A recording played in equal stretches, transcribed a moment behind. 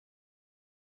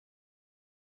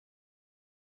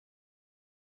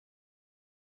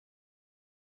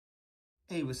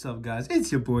Hey, what's up, guys? It's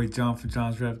your boy John from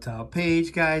John's Reptile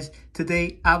Page, guys.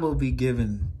 Today, I will be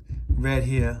giving Red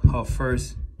here her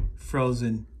first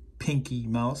frozen pinky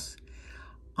mouse.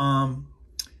 From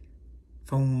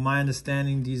my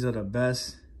understanding, these are the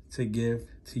best to give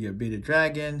to your bearded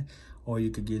dragon, or you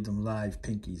could give them live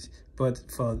pinkies. But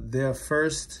for their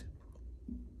first,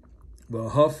 well,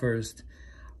 her first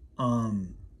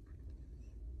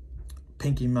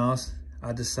pinky mouse,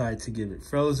 I decided to give it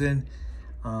frozen.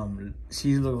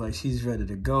 She looks like she's ready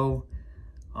to go.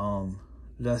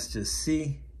 Let's just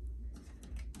see.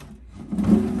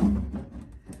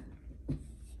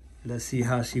 Let's see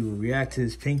how she will react to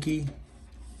this pinky.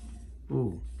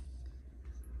 Ooh.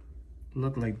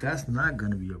 Look like that's not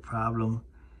gonna be a problem.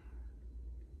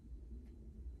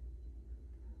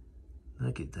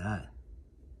 Look at that.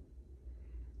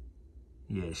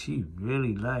 Yeah, she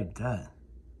really liked that.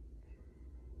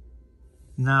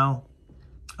 Now,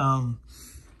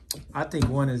 I think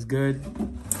one is good.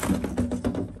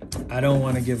 I don't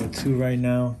want to give her two right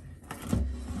now,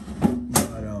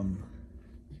 but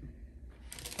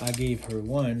I gave her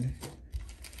one.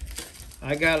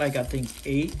 I got like, I think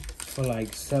 8 for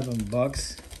like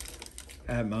 $7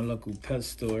 at my local pet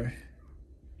store.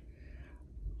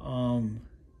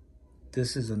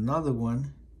 This is another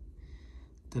one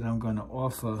that I'm gonna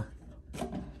offer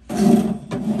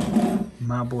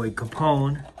my boy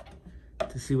Capone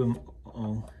to see what.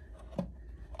 Oh,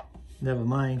 never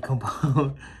mind,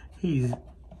 Capone.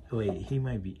 Wait, he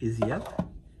might be. Is he up?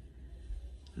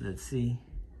 Let's see.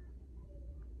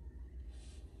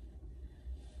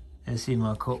 Let's see,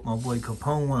 my boy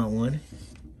Capone want one,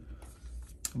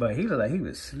 but he looked like he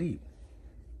was asleep.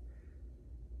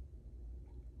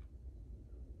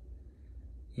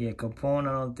 Yeah, Capone,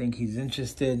 I don't think he's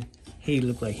interested. He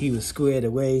looked like he was squared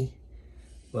away.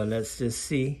 But let's just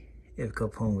see if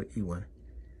Capone would eat one.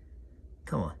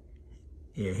 Come on.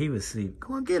 Yeah, he was asleep.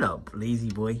 Come on, get up, lazy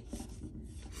boy.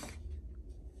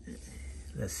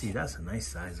 Let's see, that's a nice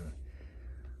size one.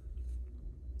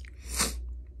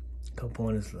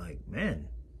 Capone is like, man,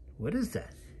 what is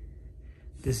that?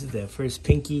 This is their first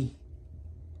pinky.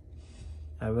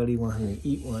 I really want him to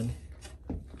eat one.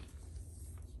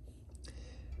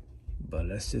 But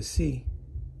let's just see.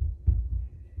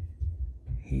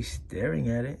 He's staring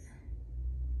at it.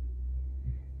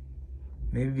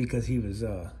 Maybe because he was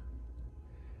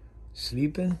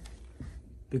sleeping.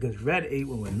 Because Red ate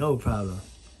one with no problem.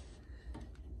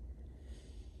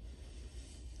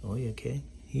 Oh, yeah, okay.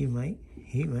 He might.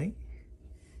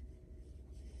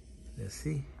 Let's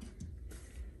see.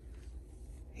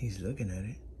 He's looking at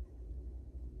it.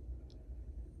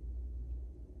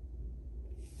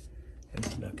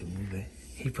 It's not gonna move it.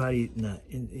 He probably not.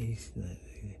 He's not.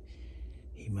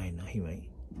 He might not. He might.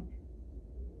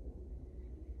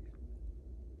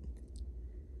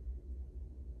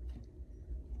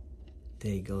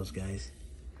 There he goes, guys.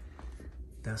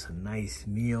 That's a nice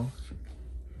meal.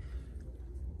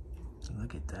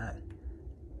 Look at that.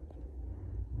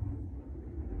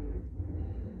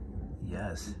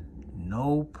 Yes,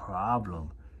 no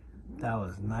problem. That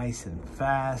was nice and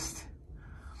fast.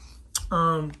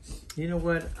 You know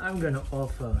what? I'm gonna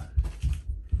offer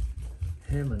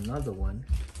him another one.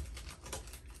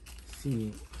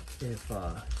 See if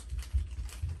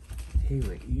he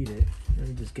would eat it. Let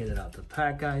me just get it out the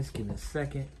pack, guys. Give me a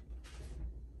second.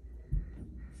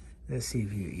 Let's see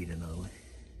if you eat another one.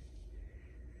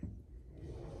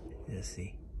 Let's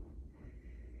see.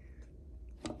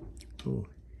 Ooh,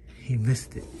 he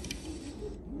missed it.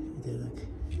 Look.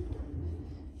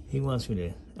 He wants me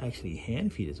to actually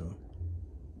hand feed it to him.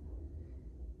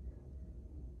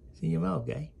 It's in your mouth,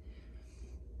 guy.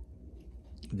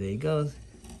 There he goes.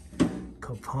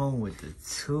 Capone with the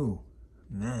 2.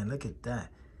 Man, look at that.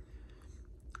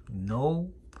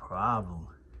 No problem.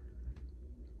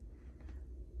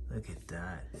 Look at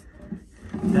that.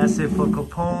 That's it for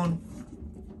Capone.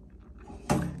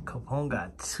 Capone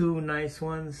got 2 nice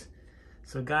ones.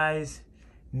 So guys,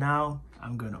 now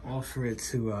I'm gonna offer it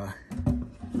to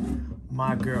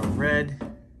my girl Red.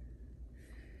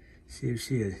 See if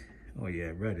she is. Oh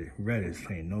yeah, Red is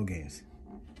playing no games.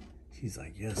 She's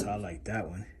like, yes, I like that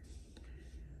one.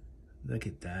 Look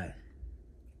at that.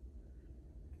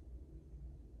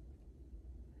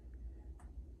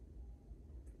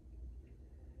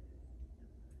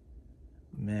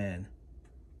 Man.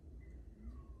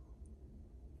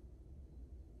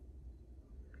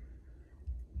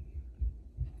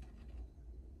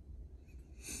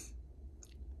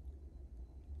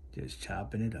 Just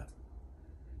chopping it up.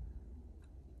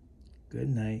 Good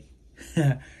night.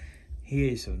 He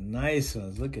ate some nice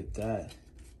ones. Look at that.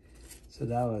 So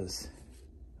that was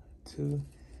 2.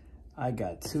 I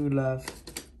got 2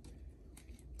 left.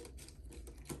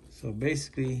 So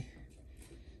basically,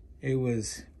 it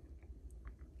was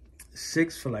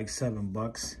 6 for like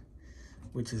 $7,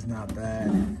 which is not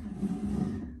bad.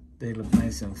 They look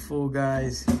nice and full,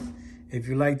 guys. If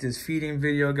you like this feeding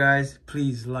video, guys,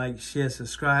 please like, share,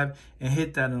 subscribe, and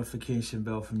hit that notification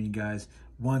bell for me, guys.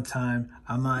 One time,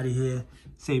 I'm out of here.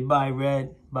 Say bye,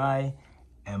 Red. Bye.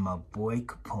 And my boy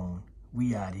Capone.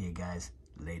 We out here, guys.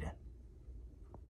 Later.